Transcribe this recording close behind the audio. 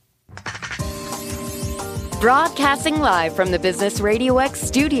Broadcasting live from the Business RadioX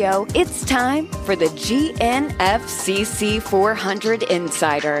studio, it's time for the GNFCC 400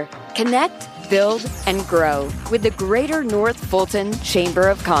 Insider. Connect, build, and grow with the Greater North Fulton Chamber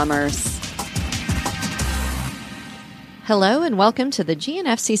of Commerce. Hello and welcome to the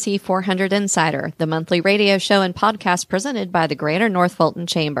GNFCC 400 Insider, the monthly radio show and podcast presented by the Greater North Fulton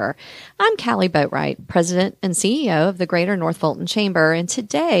Chamber. I'm Kali Boatright, President and CEO of the Greater North Fulton Chamber, and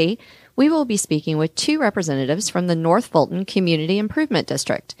today we will be speaking with two representatives from the North Fulton Community Improvement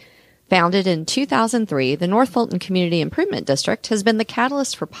District. Founded in 2003, the North Fulton Community Improvement District has been the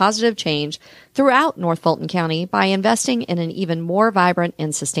catalyst for positive change throughout North Fulton County by investing in an even more vibrant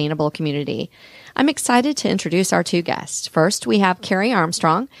and sustainable community. I'm excited to introduce our two guests. First, we have Kerry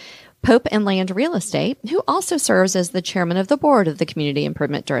Armstrong, Pope and Land Real Estate, who also serves as the chairman of the board of the Community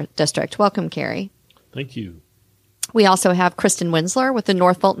Improvement District. Welcome, Kerry. Thank you. We also have Kristin Winzeler with the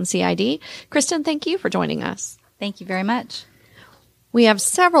North Fulton CID. Kristin, thank you for joining us. Thank you very much. We have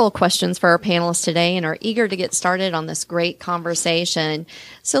several questions for our panelists today and are eager to get started on this great conversation.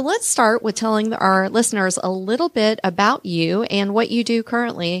 So let's start with telling our listeners a little bit about you and what you do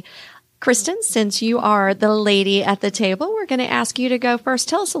currently. Kristin, since you are the lady at the table, we're going to ask you to go first.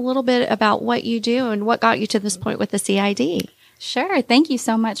 Tell us a little bit about what you do and what got you to this point with the CID. Sure. Thank you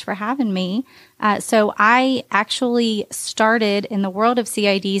so much for having me. So I actually started in the world of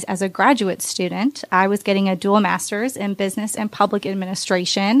CIDs as a graduate student. I was getting a dual master's in business and public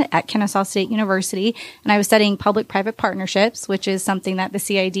administration at Kennesaw State University, and I was studying public-private partnerships, which is something that the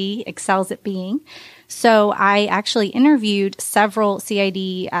CID excels at being. So I actually interviewed several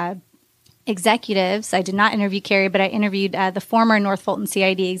CID executives. I did not interview Kerry, but I interviewed the former North Fulton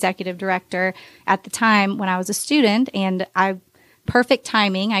CID executive director at the time when I was a student, and perfect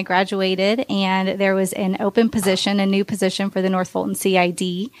timing. I graduated and there was an open position, a new position for the North Fulton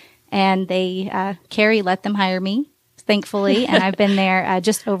CID, and Kerry let them hire me, thankfully, and I've been there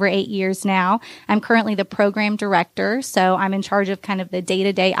just over 8 years now. I'm currently the program director, so I'm in charge of kind of the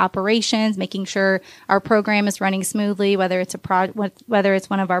day-to-day operations, making sure our program is running smoothly, whether it's whether it's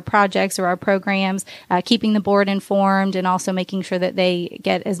one of our projects or our programs, keeping the board informed, and also making sure that they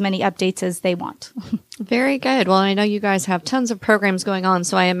get as many updates as they want. Very good. Well, I know you guys have tons of programs going on,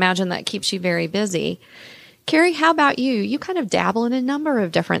 so I imagine that keeps you very busy. Kerry, how about you? You kind of dabble in a number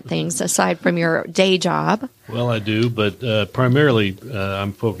of different things aside from your day job. Well, I do, but primarily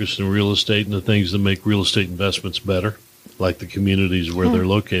I'm focused in real estate and the things that make real estate investments better, like the communities where they're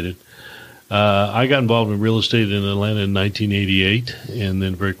located. I got involved in real estate in Atlanta in 1988 and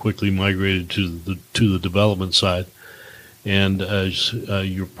then very quickly migrated to the development side. And as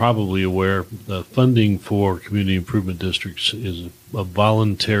you're probably aware, the funding for community improvement districts is a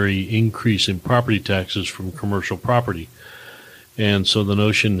voluntary increase in property taxes from commercial property. And so the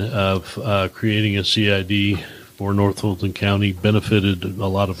notion of creating a CID for North Fulton County benefited a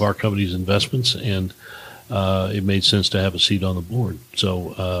lot of our company's investments, and it made sense to have a seat on the board.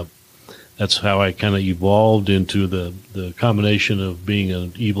 So that's how I kind of evolved into the combination of being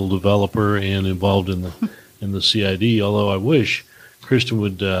an evil developer and involved in the CID, although I wish Kristin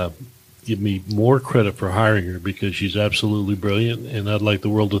would give me more credit for hiring her because she's absolutely brilliant, and I'd like the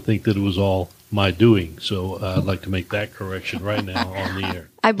world to think that it was all my doing. So I'd like to make that correction right now on the air.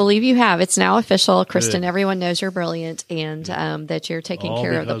 I believe you have. It's now official. Kristin, everyone knows you're brilliant and that you're taking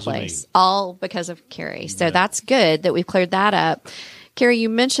care of the place. All because of Kerry. So that's good that we've cleared that up. Kerry, you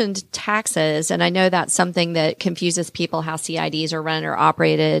mentioned taxes, and I know that's something that confuses people how CIDs are run or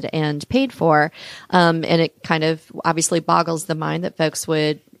operated and paid for. And it kind of obviously boggles the mind that folks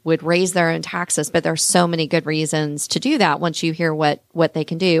would raise their own taxes, but there are so many good reasons to do that once you hear what they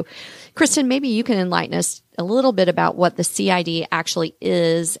can do. Kristin, maybe you can enlighten us a little bit about what the CID actually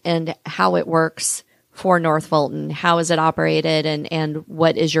is and how it works for North Fulton. How is it operated, and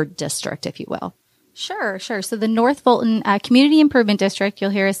what is your district, if you will? Sure. So the North Fulton Community Improvement District,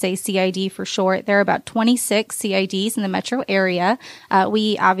 you'll hear us say CID for short. There are about 26 CIDs in the metro area.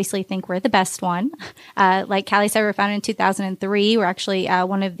 We obviously think we're the best one. Like Kali said, we were founded in 2003. We're actually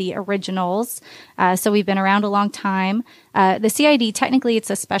one of the originals. So we've been around a long time. The CID, technically, it's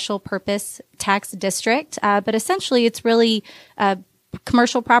a special purpose tax district, but essentially it's really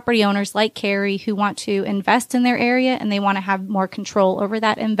commercial property owners like Kerry who want to invest in their area and they want to have more control over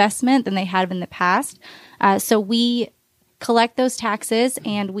that investment than they have in the past. So we collect those taxes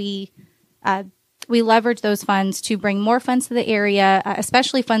and we leverage those funds to bring more funds to the area,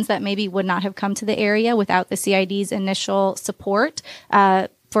 especially funds that maybe would not have come to the area without the CID's initial support.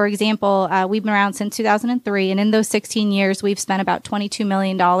 For example, we've been around since 2003, and in those 16 years, we've spent about $22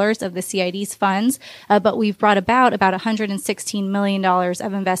 million of the CID's funds, but we've brought about $116 million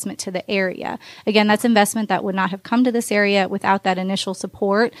of investment to the area. Again, that's investment that would not have come to this area without that initial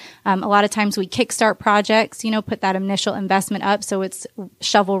support. A lot of times we kickstart projects, put that initial investment up so it's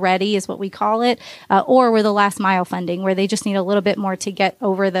shovel ready is what we call it, or we're the last mile funding where they just need a little bit more to get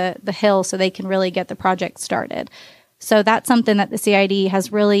over the hill so they can really get the project started. So that's something that the CID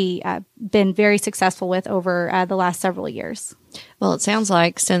has really been very successful with over the last several years. Well, it sounds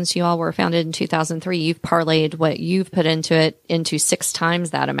like since you all were founded in 2003, you've parlayed what you've put into it into 6 times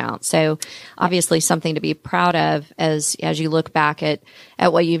that amount. So obviously something to be proud of as you look back at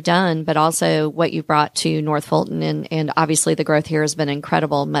what you've done, but also what you've brought to North Fulton. And obviously the growth here has been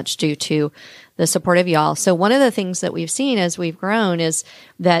incredible, much due to the support of y'all. So one of the things that we've seen as we've grown is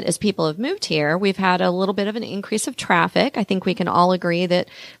that as people have moved here, we've had a little bit of an increase of traffic. I think we can all agree that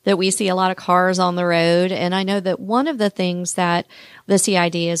we see a lot of cars on the road. And I know that one of the things that the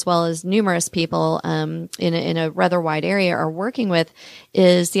CID, as well as numerous people in a rather wide area, are working with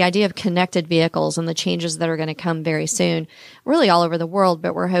is the idea of connected vehicles and the changes that are going to come very soon, really all over the world,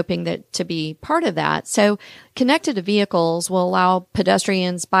 but we're hoping that to be part of that. So connected vehicles will allow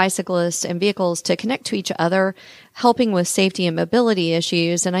pedestrians, bicyclists, and vehicles to connect to each other, helping with safety and mobility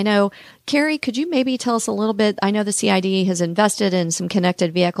issues. And I know, Kerry, could you maybe tell us a little bit? I know the CID has invested in some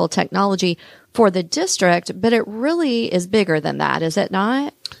connected vehicle technology for the district, but it really is bigger than that, is it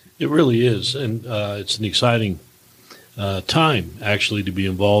not? It really is, and it's an exciting time, actually, to be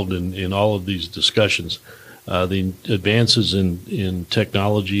involved in all of these discussions. The advances in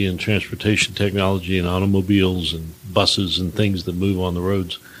technology and transportation technology and automobiles and buses and things that move on the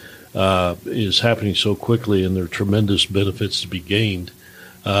roads is happening so quickly, and there are tremendous benefits to be gained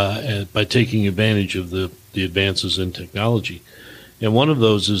by taking advantage of the advances in technology. And one of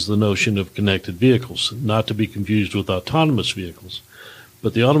those is the notion of connected vehicles, not to be confused with autonomous vehicles.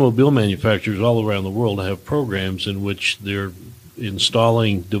 But the automobile manufacturers all around the world have programs in which they're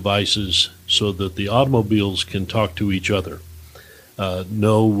installing devices so that the automobiles can talk to each other,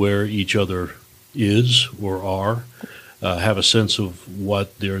 know where each other is or are, have a sense of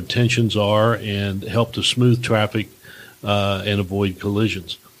what their intentions are, and help to smooth traffic and avoid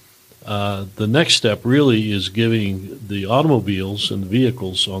collisions. The next step really is giving the automobiles and the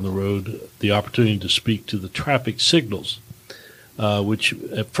vehicles on the road the opportunity to speak to the traffic signals, which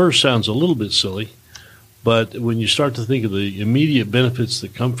at first sounds a little bit silly, but when you start to think of the immediate benefits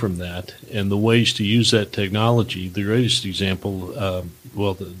that come from that and the ways to use that technology, the greatest example,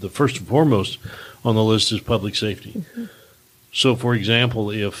 the first and foremost on the list is public safety. Mm-hmm. So, for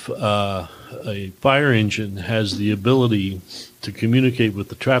example, if a fire engine has the ability to communicate with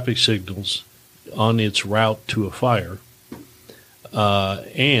the traffic signals on its route to a fire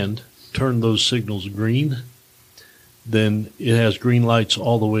and turn those signals green, then it has green lights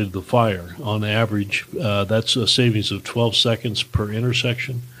all the way to the fire. On average, that's a savings of 12 seconds per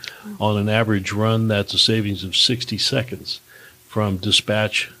intersection. On an average run, that's a savings of 60 seconds from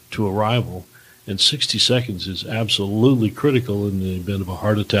dispatch to arrival. And 60 seconds is absolutely critical in the event of a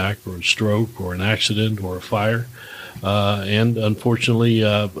heart attack or a stroke or an accident or a fire. And unfortunately,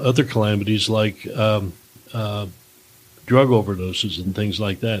 other calamities like drug overdoses and things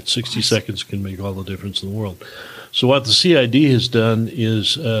like that. 60 seconds can make all the difference in the world. So what the CID has done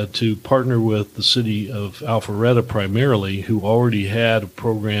is to partner with the city of Alpharetta primarily, who already had a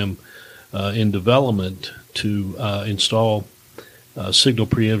program in development to install signal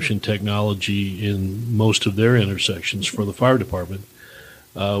preemption technology in most of their intersections for the fire department.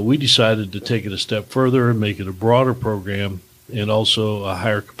 We decided to take it a step further and make it a broader program and also a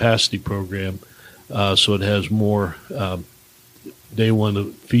higher capacity program so it has more day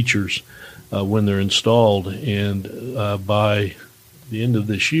one features when they're installed. And by the end of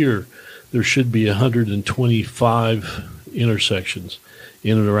this year, there should be 125 intersections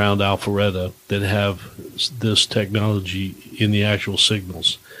in and around Alpharetta that have this technology in the actual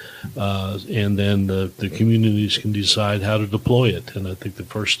signals. And then the communities can decide how to deploy it. And I think the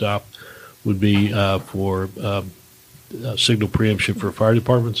first stop would be for signal preemption for fire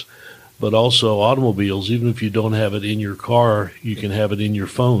departments, but also automobiles. Even if you don't have it in your car, you can have it in your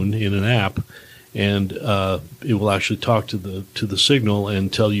phone in an app, and it will actually talk to the signal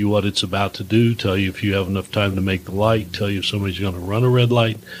and tell you what it's about to do, tell you if you have enough time to make the light, tell you if somebody's going to run a red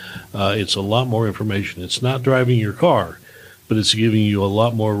light. It's a lot more information. It's not driving your car, but it's giving you a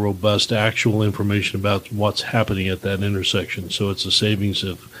lot more robust actual information about what's happening at that intersection. So it's a safety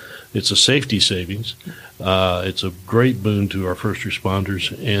savings. It's a great boon to our first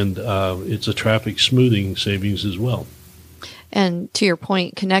responders, and it's a traffic smoothing savings as well. And to your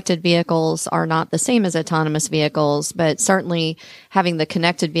point, connected vehicles are not the same as autonomous vehicles, but certainly having the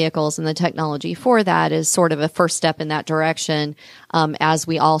connected vehicles and the technology for that is sort of a first step in that direction, as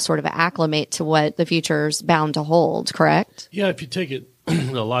we all sort of acclimate to what the future's bound to hold, correct? Yeah, if you take it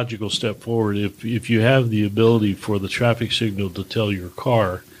a logical step forward, if you have the ability for the traffic signal to tell your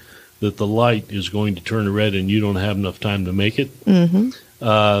car that the light is going to turn red and you don't have enough time to make it,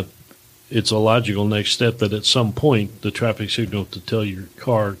 it's a logical next step that at some point the traffic signal to tell your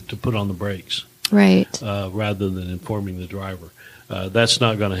car to put on the brakes, right? Rather than informing the driver. That's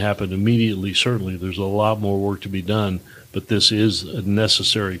not going to happen immediately. Certainly, there's a lot more work to be done, but this is a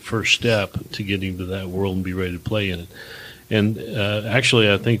necessary first step to getting to that world and be ready to play in it. And actually,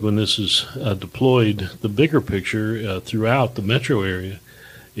 I think when this is deployed, the bigger picture throughout the metro area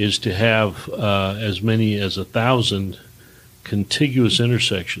is to have as many as 1,000 contiguous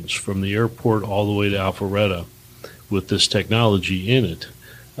intersections from the airport all the way to Alpharetta with this technology in it.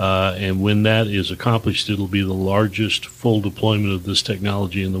 And when that is accomplished, it'll be the largest full deployment of this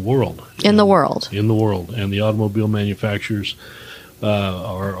technology in the world. In the world. And the automobile manufacturers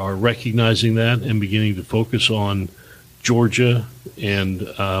are recognizing that and beginning to focus on Georgia and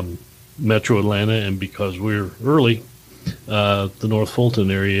Metro Atlanta. And because we're early, the North Fulton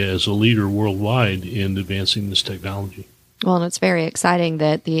area as a leader worldwide in advancing this technology. Well, and it's very exciting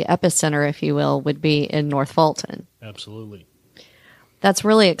that the epicenter, if you will, would be in North Fulton. Absolutely. That's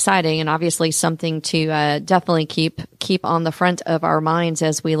really exciting, and obviously something to definitely keep on the front of our minds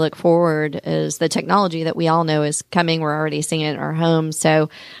as we look forward is the technology that we all know is coming. We're already seeing it in our homes,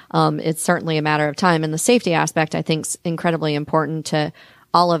 so it's certainly a matter of time. And the safety aspect, I think, is incredibly important to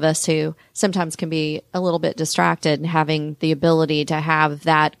all of us who sometimes can be a little bit distracted, and having the ability to have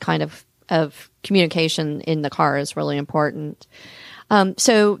that kind of communication in the car is really important.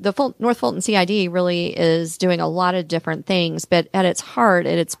 So the North Fulton CID really is doing a lot of different things, but at its heart,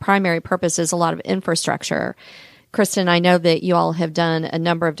 at its primary purpose is a lot of infrastructure. Kristin, I know that you all have done a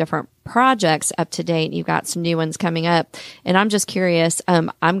number of different projects up to date. You've got some new ones coming up. And I'm just curious,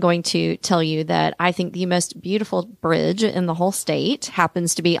 I'm going to tell you that I think the most beautiful bridge in the whole state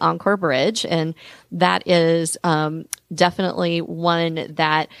happens to be Encore Bridge. And that is definitely one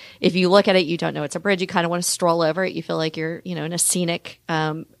that if you look at it, you don't know it's a bridge. You kind of want to stroll over it. You feel like you're, in a scenic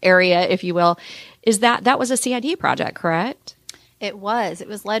area, if you will. That was a CID project, correct? It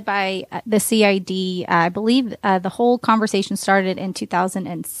was led by the CID. I believe the whole conversation started in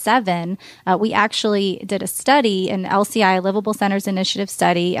 2007. We actually did a study, an LCI Livable Centers Initiative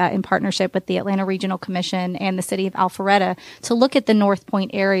study in partnership with the Atlanta Regional Commission and the city of Alpharetta to look at the North Point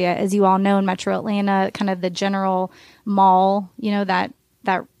area. As you all know, in Metro Atlanta, kind of the general mall, that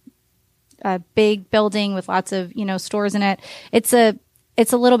big building with lots of, stores in it.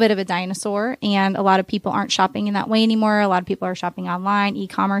 It's a little bit of a dinosaur, and a lot of people aren't shopping in that way anymore. A lot of people are shopping online.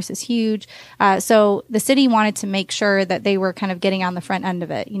 E-commerce is huge. So the city wanted to make sure that they were kind of getting on the front end of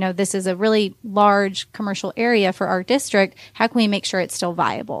it. This is a really large commercial area for our district. How can we make sure it's still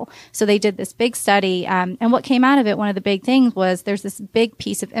viable? So they did this big study. And what came out of it, one of the big things was there's this big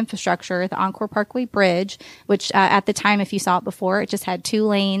piece of infrastructure, the Encore Parkway Bridge, which at the time, if you saw it before, it just had 2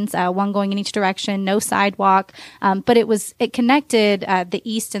 lanes, one going in each direction, no sidewalk. But it connected the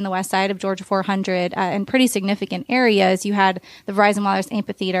east and the west side of Georgia 400 in pretty significant areas. You had the Verizon Wireless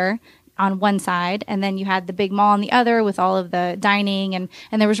Amphitheater on one side, and then you had the big mall on the other with all of the dining, and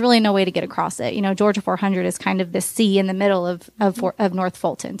there was really no way to get across it. Georgia 400 is kind of the C in the middle of North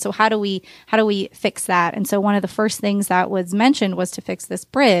Fulton. So how do we fix that? And so one of the first things that was mentioned was to fix this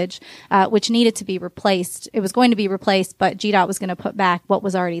bridge, which needed to be replaced. It was going to be replaced, but GDOT was going to put back what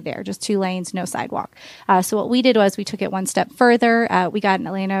was already there, just 2 lanes, no sidewalk. So what we did was we took it one step further. We got an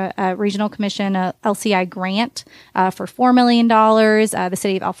Atlanta Regional Commission LCI grant for $4 million. The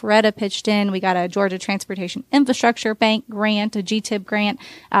city of Alpharetta pitched in. We got a Georgia Transportation Infrastructure Bank grant, a GTIB grant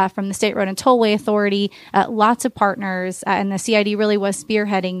from the State Road and Tollway Authority. Lots of partners, and the CID really was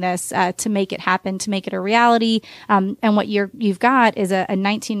spearheading this to make it happen, to make it a reality. And what you've got is a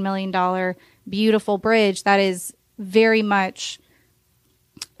 $19 million beautiful bridge that is very much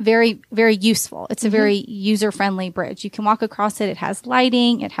very, very useful. It's a very user-friendly bridge. You can walk across it. It has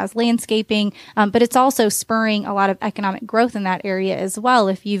lighting. It has landscaping. But it's also spurring a lot of economic growth in that area as well.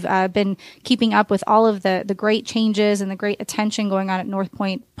 If you've been keeping up with all of the great changes and the great attention going on at North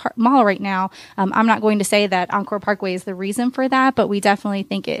Point Mall right now, I'm not going to say that Encore Parkway is the reason for that, but we definitely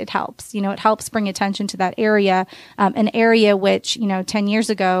think it helps. It helps bring attention to that area, an area which, 10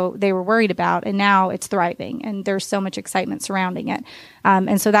 years ago they were worried about, and now it's thriving, and there's so much excitement surrounding it.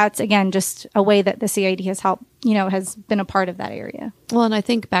 And so that's, again, just a way that the CID has helped, has been a part of that area. Well, and I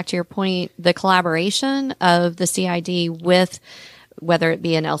think back to your point, the collaboration of the CID with whether it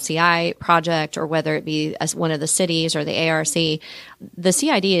be an LCI project or whether it be one of the cities or the ARC, the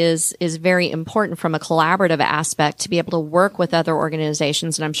CID is very important from a collaborative aspect to be able to work with other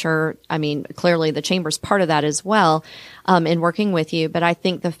organizations. And I'm sure, clearly the Chamber's part of that as well, in working with you. But I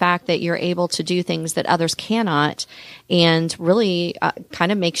think the fact that you're able to do things that others cannot and really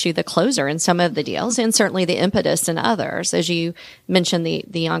kind of makes you the closer in some of the deals, and certainly the impetus in others. As you mentioned,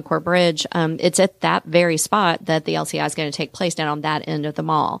 the Encore Bridge, it's at that very spot that the LCI is going to take place, down on that end of the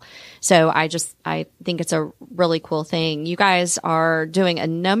mall. So I think it's a really cool thing. You guys are doing a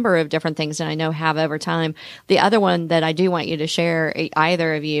number of different things, and I know have over time. The other one that I do want you to share,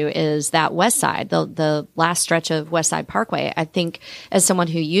 either of you, is that West Side, the last stretch of West Side Parkway. I think as someone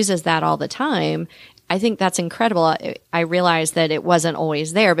who uses that all the time, I think that's incredible. I realize that it wasn't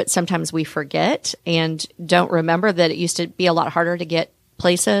always there, but sometimes we forget and don't remember that it used to be a lot harder to get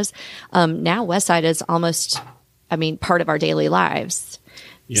places. Now West Side is almost, part of our daily lives.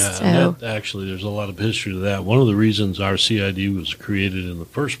 Yeah, so. And that, actually, there's a lot of history to that. One of the reasons our CID was created in the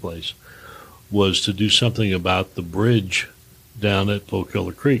first place was to do something about the bridge down at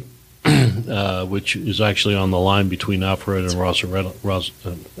Pocilla Creek, which is actually on the line between Alpharetta and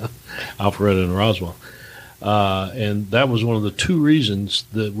Roswell. And that was one of the two reasons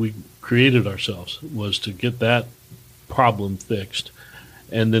that we created ourselves, was to get that problem fixed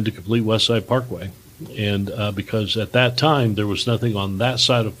and then to complete West Side Parkway. And because at that time there was nothing on that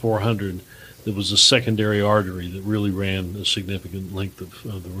side of 400 that was a secondary artery that really ran a significant length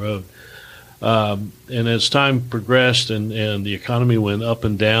of the road. And as time progressed and the economy went up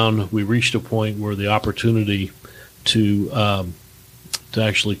and down, we reached a point where the opportunity to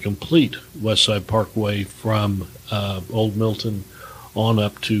actually complete West Side Parkway from Old Milton on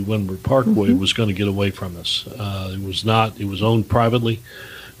up to Windward Parkway was going to get away from us. It was owned privately.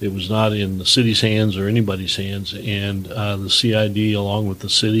 It was not in the city's hands or anybody's hands, and the CID, along with the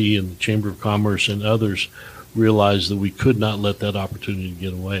city and the Chamber of Commerce and others, realized that we could not let that opportunity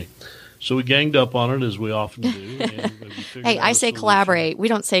get away. So we ganged up on it, as we often do. And hey, I say collaborate. We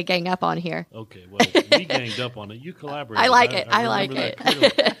don't say gang up on here. Okay, well, we ganged up on it. You collaborated. I like it. I like it.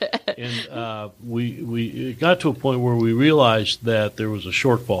 And we got to a point where we realized that there was a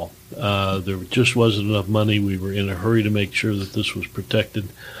shortfall. There just wasn't enough money. We were in a hurry to make sure that this was protected.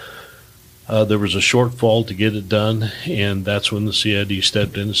 There was a shortfall to get it done, and that's when the CID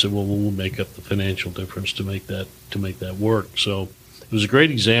stepped in and said, "Well, we'll make up the financial difference to make that work." So it was a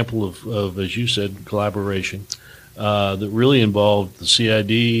great example of, as you said, collaboration that really involved the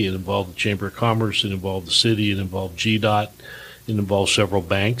CID, it involved the Chamber of Commerce, it involved the city, it involved GDOT, it involved several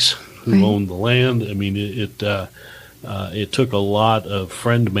banks who owned the land. It took a lot of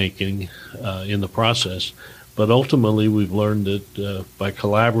friend-making in the process. But ultimately, we've learned that by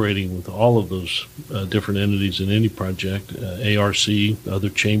collaborating with all of those different entities in any project, ARC, other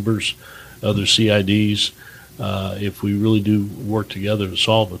chambers, other CIDs, if we really do work together to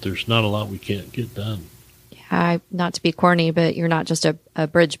solve it, there's not a lot we can't get done. Yeah, not to be corny, but you're not just a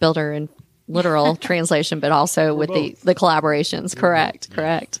bridge builder in literal translation, but also with the collaborations.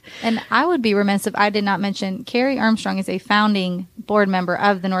 Correct. And I would be remiss if I did not mention Kerry Armstrong is a founding board member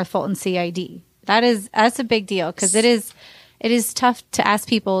of the North Fulton CID. That's a big deal, because it is tough to ask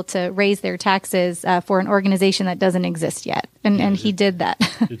people to raise their taxes for an organization that doesn't exist yet, and he did that.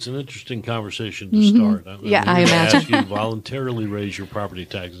 It's an interesting conversation to start. I imagine. Ask you to voluntarily raise your property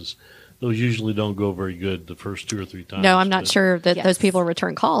taxes. Those usually don't go very good the first 2 or 3 times. No, I'm not sure that those people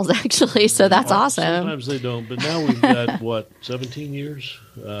return calls, actually, so that's awesome. Sometimes they don't, but now we've got, 17 years?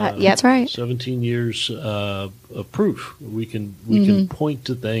 Yeah, that's right. 17 years of proof. We can point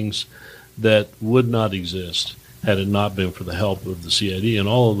to things that would not exist had it not been for the help of the CID, and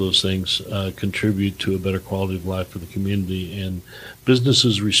all of those things contribute to a better quality of life for the community, and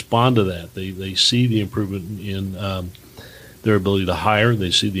businesses respond to that. They see the improvement in their ability to hire.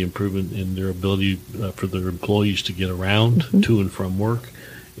 They see the improvement in their ability for their employees to get around to and from work,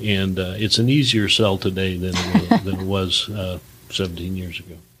 and it's an easier sell today than it was 17 years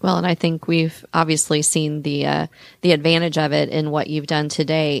ago. Well, and I think we've obviously seen the advantage of it in what you've done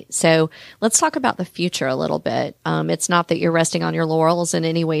today. So let's talk about the future a little bit. It's not that you're resting on your laurels in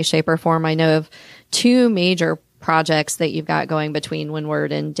any way, shape, or form. I know of 2 major projects that you've got going between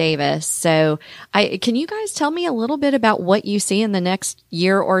Windward and Davis. So can you guys tell me a little bit about what you see in the next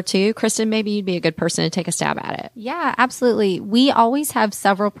year or two? Kristin, maybe you'd be a good person to take a stab at it. Yeah, absolutely. We always have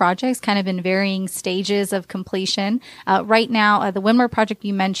several projects kind of in varying stages of completion. Right now, the Windward project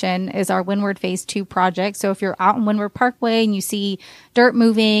you mentioned is our Windward Phase 2 project. So if you're out in Windward Parkway and you see dirt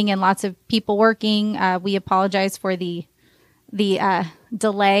moving and lots of people working, we apologize for the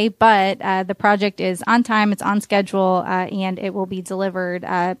delay, but the project is on time, it's on schedule, and it will be delivered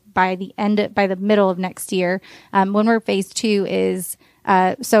by the middle of next year. Windward Phase 2 is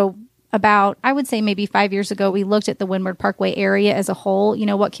about, I would say maybe 5 years ago, we looked at the Windward Parkway area as a whole.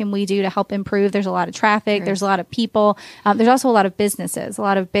 What can we do to help improve? There's a lot of traffic. Right. There's a lot of people. There's also a lot of businesses, a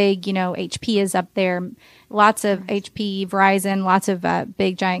lot of big, HP is up there. Lots of HP, Verizon, lots of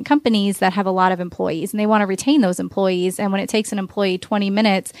big giant companies that have a lot of employees, and they want to retain those employees. And when it takes an employee 20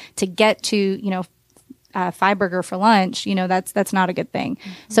 minutes to get to, Fi-Burger for lunch, that's not a good thing.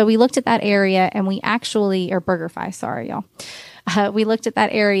 Mm-hmm. So we looked at that area and we actually, or BurgerFi, sorry, y'all. We looked at that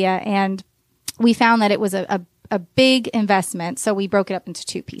area and we found that it was a big investment. So we broke it up into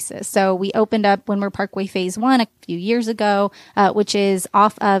two pieces. So we opened up Windward Parkway Phase 1 a few years ago, which is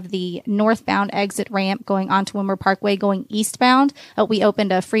off of the northbound exit ramp going onto Windward Parkway going eastbound. We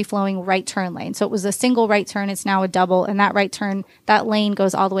opened a free-flowing right turn lane. So it was a single right turn. It's now a double. And that right turn, that lane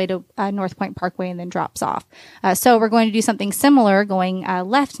goes all the way to North Point Parkway and then drops off. So we're going to do something similar going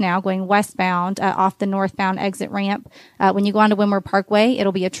left now, going westbound off the northbound exit ramp. When you go onto Windward Parkway,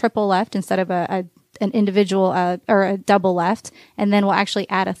 it'll be a triple left instead of an individual or a double left, and then we'll actually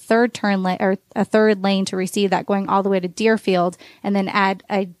add a third turn lane or a third lane to receive that going all the way to Deerfield, and then add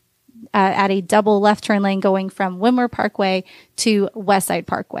a double left turn lane going from Windward Parkway to Westside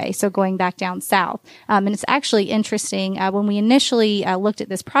Parkway, so going back down south. And it's actually interesting. When we initially looked at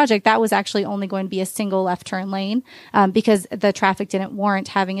this project, that was actually only going to be a single left turn lane because the traffic didn't warrant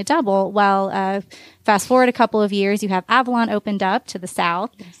having a double. Well, fast forward a couple of years, you have Avalon opened up to the south.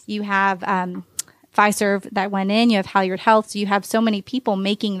 Yes. You have Fiserv that went in, you have Halyard Health. So you have so many people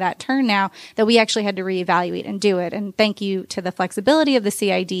making that turn now that we actually had to reevaluate and do it. And thank you to the flexibility of the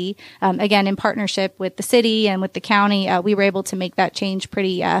CID. Again, in partnership with the city and with the county, we were able to make that change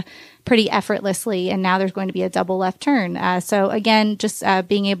pretty effortlessly. And now there's going to be a double left turn. So again, just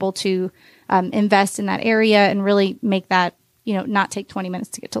being able to invest in that area and really make that not take 20 minutes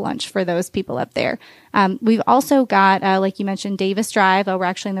to get to lunch for those people up there. We've also got, like you mentioned, Davis Drive. We're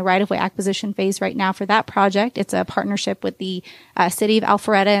actually in the right-of-way acquisition phase right now for that project. It's a partnership with the city of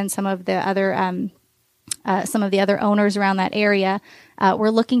Alpharetta and some of the other owners around that area. We're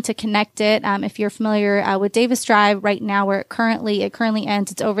looking to connect it. If you're familiar with Davis Drive, right now where it currently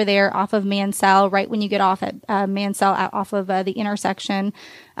ends, it's over there off of Mansell, right when you get off at Mansell, off of the intersection,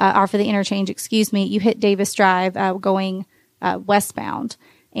 off of the interchange, you hit Davis Drive going westbound.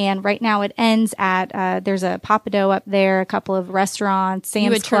 And right now it ends at, there's a Papado up there, a couple of restaurants, Sam's Club.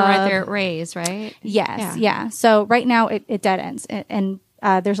 You would turn right there at Ray's, right? Yes. Yeah. So right now it dead ends. And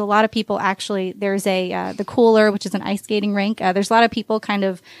there's a lot of people actually, there's the Cooler, which is an ice skating rink. There's a lot of people kind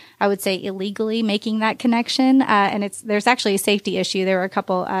of, I would say, illegally making that connection. And there's actually a safety issue. There were a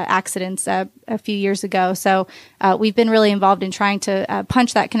couple accidents a few years ago. So we've been really involved in trying to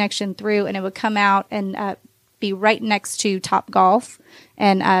punch that connection through, and it would come out and be right next to Top Golf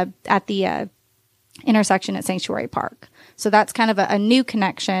and at the intersection at Sanctuary Park. So that's kind of a new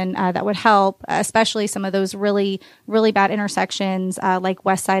connection that would help, especially some of those really, really bad intersections like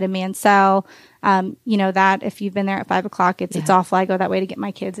West Side of Mansell. That if you've been there at 5 o'clock, it's awful. I go that way to get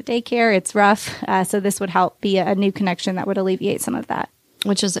my kids at daycare. It's rough. So this would help be a new connection that would alleviate some of that.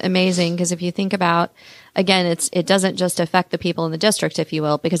 Which is amazing, because if you think about, again, it doesn't just affect the people in the district, if you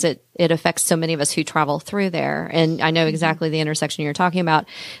will, because it affects so many of us who travel through there. And I know exactly the intersection you're talking about.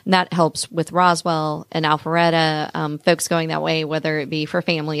 And that helps with Roswell and Alpharetta, folks going that way, whether it be for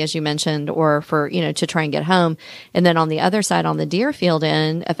family, as you mentioned, or for, to try and get home. And then on the other side, on the Deerfield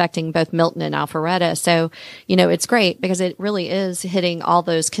end, affecting both Milton and Alpharetta. So, it's great because it really is hitting all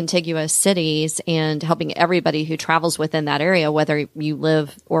those contiguous cities and helping everybody who travels within that area, whether you live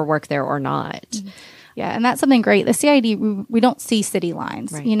or work there or not. Mm-hmm. Yeah, and that's something great. The CID, we don't see city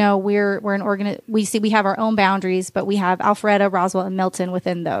lines. Right. We're an we have our own boundaries, but we have Alpharetta, Roswell, and Milton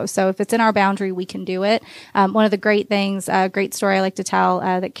within those. So if it's in our boundary, we can do it. One of the great things, great story I like to tell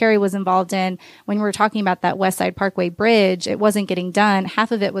that Kerry was involved in when we were talking about that West Side Parkway Bridge, it wasn't getting done.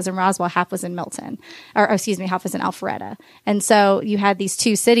 Half of it was in Roswell, half was in Milton, half was in Alpharetta. And so you had these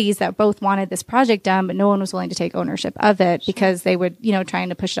two cities that both wanted this project done, but no one was willing to take ownership of it because they would, trying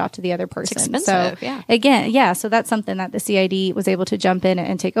to push it off to the other person. It's expensive, yeah. again, yeah, so that's something that the CID was able to jump in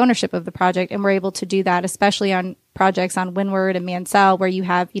and take ownership of the project. And we're able to do that, especially on projects on Windward and Mansell, where you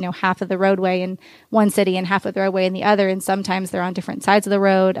have, half of the roadway in one city and half of the roadway in the other. And sometimes they're on different sides of the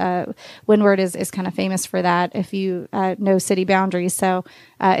road. Windward is kind of famous for that if you know city boundaries. So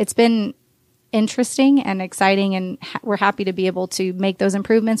it's been interesting and exciting, and we're happy to be able to make those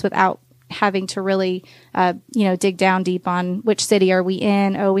improvements without having to really, dig down deep on which city are we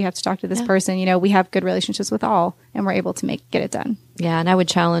in. Oh, we have to talk to this person. We have good relationships with all, and we're able to get it done. Yeah, and I would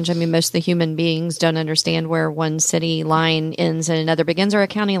challenge, most of the human beings don't understand where one city line ends and another begins, or a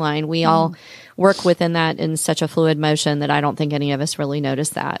county line. We all work within that in such a fluid motion that I don't think any of us really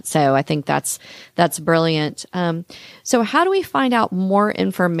notice that. So I think that's brilliant. So how do we find out more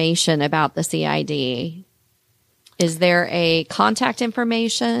information about the CID? Is there a contact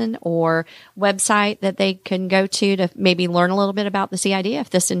information or website that they can go to maybe learn a little bit about the CID if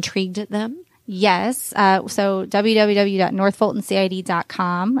this intrigued them? Yes. So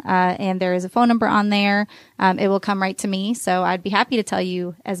www.northfultoncid.com. And there is a phone number on there. It will come right to me. So I'd be happy to tell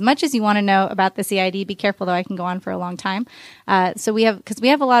you as much as you want to know about the CID. Be careful though, I can go on for a long time. So we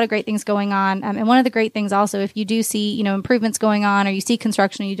have a lot of great things going on. And one of the great things also, if you do see, improvements going on, or you see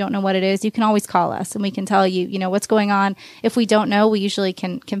construction and you don't know what it is, you can always call us and we can tell you, what's going on. If we don't know, we usually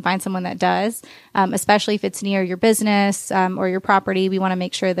can find someone that does, especially if it's near your business, or your property. We want to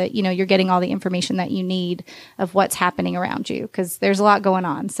make sure that, you're getting all the information that you need of what's happening around you, because there's a lot going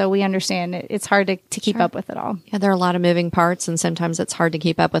on. So we understand it's hard to keep up with it all. Yeah, there are a lot of moving parts, and sometimes it's hard to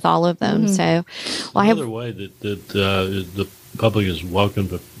keep up with all of them. So, another way that the public is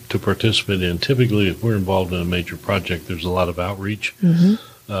welcome to participate in. Typically, if we're involved in a major project, there's a lot of outreach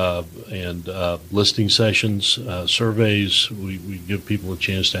and listening sessions, surveys. We give people a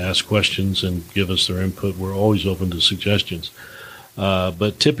chance to ask questions and give us their input. We're always open to suggestions.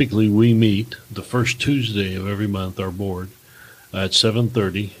 But typically, we meet the first Tuesday of every month, our board, at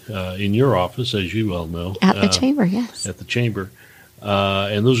 7:30 in your office, as you well know. At the chamber, yes. At the chamber.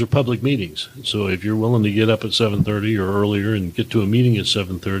 And those are public meetings. So if you're willing to get up at 7:30 or earlier and get to a meeting at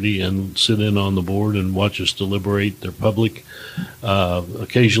 7:30 and sit in on the board and watch us deliberate, they're public.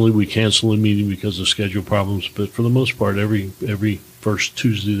 Occasionally we cancel a meeting because of schedule problems, but for the most part, every first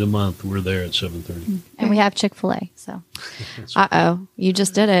Tuesday of the month, we're there at 7:30. And we have Chick-fil-A, so. Uh-oh, you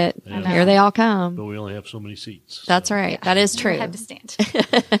just did it. Yeah. Here they all come. But we only have so many seats. That's right. That is true. I had to stand.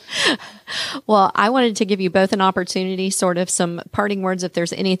 Well, I wanted to give you both an opportunity, sort of some parting words, if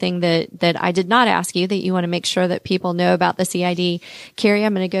there's anything that I did not ask you that you want to make sure that people know about the CID. Kerry,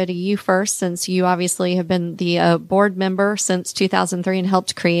 I'm going to go to you first, since you obviously have been the board member since 2003 and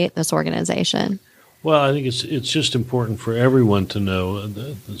helped create this organization. Well, I think it's just important for everyone to know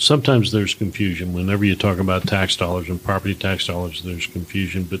that sometimes there's confusion. Whenever you talk about tax dollars and property tax dollars, there's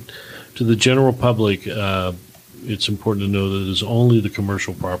confusion. But to the general public, it's important to know that it's only the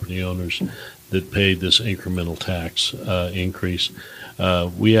commercial property owners that pay this incremental tax increase.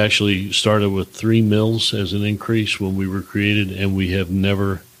 We actually started with 3 mills as an increase when we were created, and we have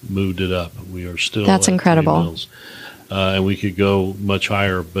never moved it up. We are still That's at incredible. 3 mills. And we could go much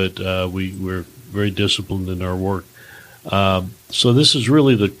higher, but we're very disciplined in our work. So this is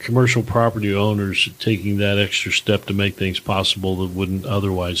really the commercial property owners taking that extra step to make things possible that wouldn't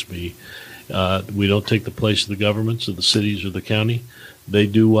otherwise be. We don't take the place of the governments, of the cities or the county. They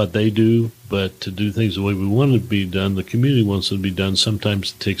do what they do, but to do things the way we want it to be done, the community wants it to be done.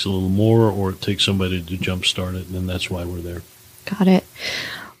 Sometimes it takes a little more, or it takes somebody to jumpstart it, and that's why we're there. Got it.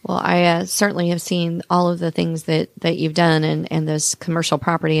 Well, I certainly have seen all of the things that you've done, and those commercial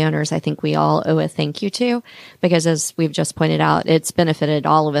property owners, I think we all owe a thank you to, because as we've just pointed out, it's benefited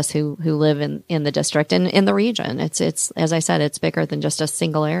all of us who live in the district and in the region. It's as I said, it's bigger than just a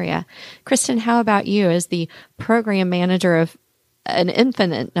single area. Kristin, how about you as the program manager of an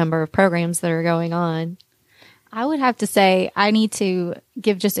infinite number of programs that are going on? I would have to say I need to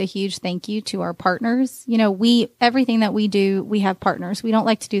give just a huge thank you to our partners. Everything that we do, we have partners. We don't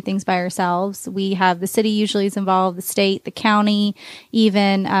like to do things by ourselves. We have the city usually is involved, the state, the county,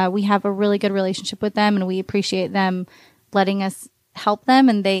 even. We have a really good relationship with them, and we appreciate them letting us help them,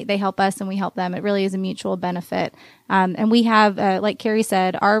 and they help us and we help them. It really is a mutual benefit. And we have, like Kerry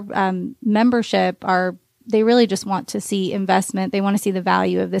said, our membership, they really just want to see investment. They want to see the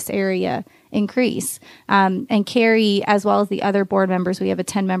value of this area increase. And Kerry, as well as the other board members, we have a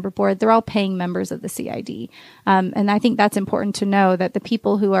 10-member board. They're all paying members of the CID. And I think that's important to know, that the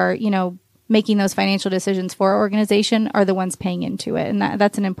people who are, making those financial decisions for our organization are the ones paying into it. And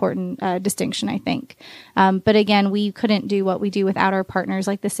that's an important distinction, I think. But again, we couldn't do what we do without our partners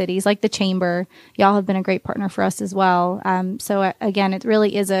like the cities, like the chamber. Y'all have been a great partner for us as well. So again, it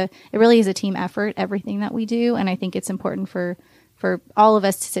really is a team effort, everything that we do. And I think it's important for all of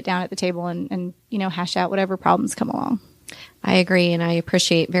us to sit down at the table and hash out whatever problems come along. I agree, and I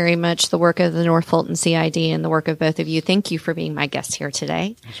appreciate very much the work of the North Fulton CID and the work of both of you. Thank you for being my guest here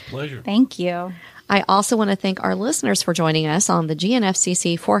today. It's a pleasure. Thank you. I also want to thank our listeners for joining us on the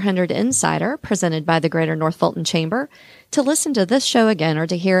GNFCC 400 Insider presented by the Greater North Fulton Chamber. To listen to this show again or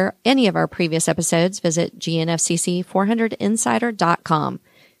to hear any of our previous episodes, visit GNFCC400insider.com.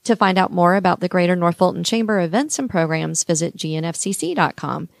 To find out more about the Greater North Fulton Chamber events and programs, visit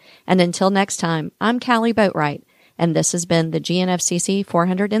GNFCC.com. And until next time, I'm Kali Boatright, and this has been the GNFCC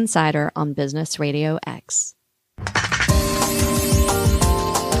 400 Insider on Business Radio X.